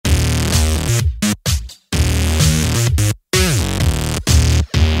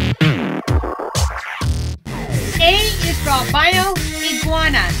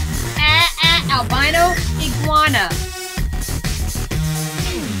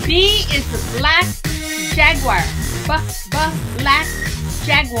B is for black jaguar. Black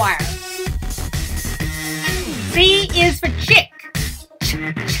jaguar. C is for chick.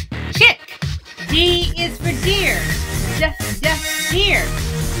 Chick. D is for deer. Deer.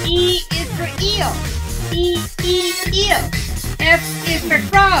 E is for eel. Eel. F is for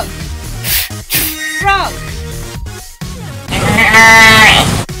frog. Frog.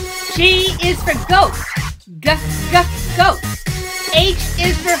 G is for goat. Goat. H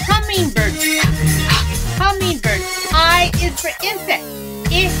is for hummingbird. Hummingbird. I is for insect.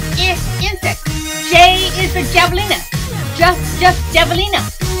 Insect. J is for javelina. Just javelina.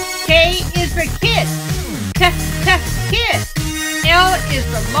 K is for kid. Kid. L is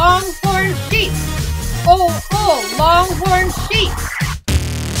for longhorn sheep. Longhorn sheep.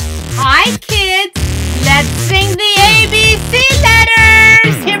 Hi kids, let's sing the ABC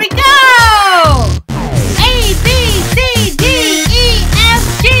letters. Here we go. A, B, C, D, E, F,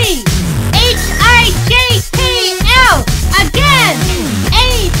 G, H, I, J, K, L. Again.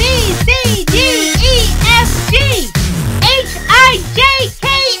 A, B, C, D, E, F, G, H, I, J, K,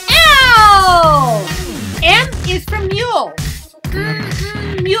 L. M is for mule.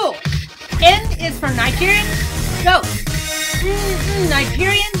 Mule. N is for Nigerian goat.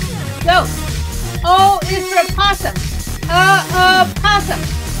 Nigerian goat. O is for possum. Possum.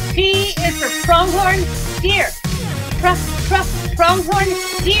 P is for pronghorn deer. Pronghorn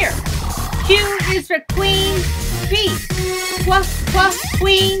deer. Q is for queen bee.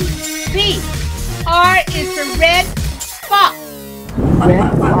 Queen bee. R is for red fox.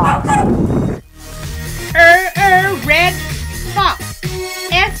 Red fox.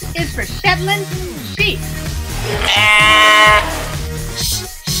 S is for Shetland sheep.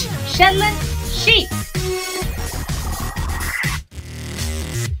 Shetland sheep.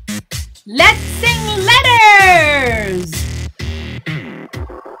 Let's sing letters.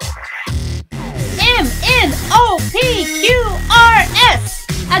 M-N-O-P-Q-R-S.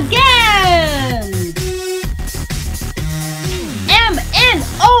 Again.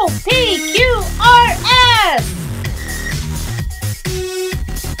 M-N-O-P-Q-R-S.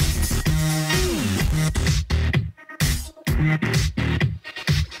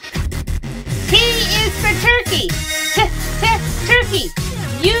 T is for turkey. Turkey.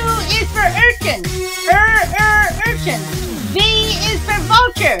 U is for urchin. Urchin. V is for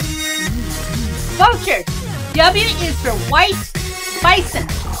vulture. W is for white bison.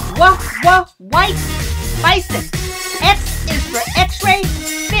 White bison. X is for x-ray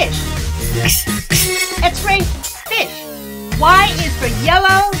fish. X-ray fish. Y is for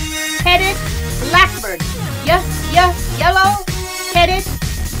yellow-headed blackbird. Yellow-headed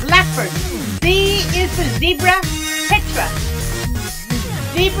blackbird. Z is for zebra tetra.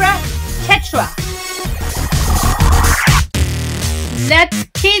 Let's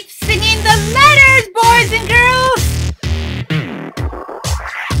keep singing the letters, boys and girls.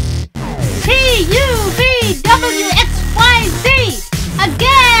 T-U-V-W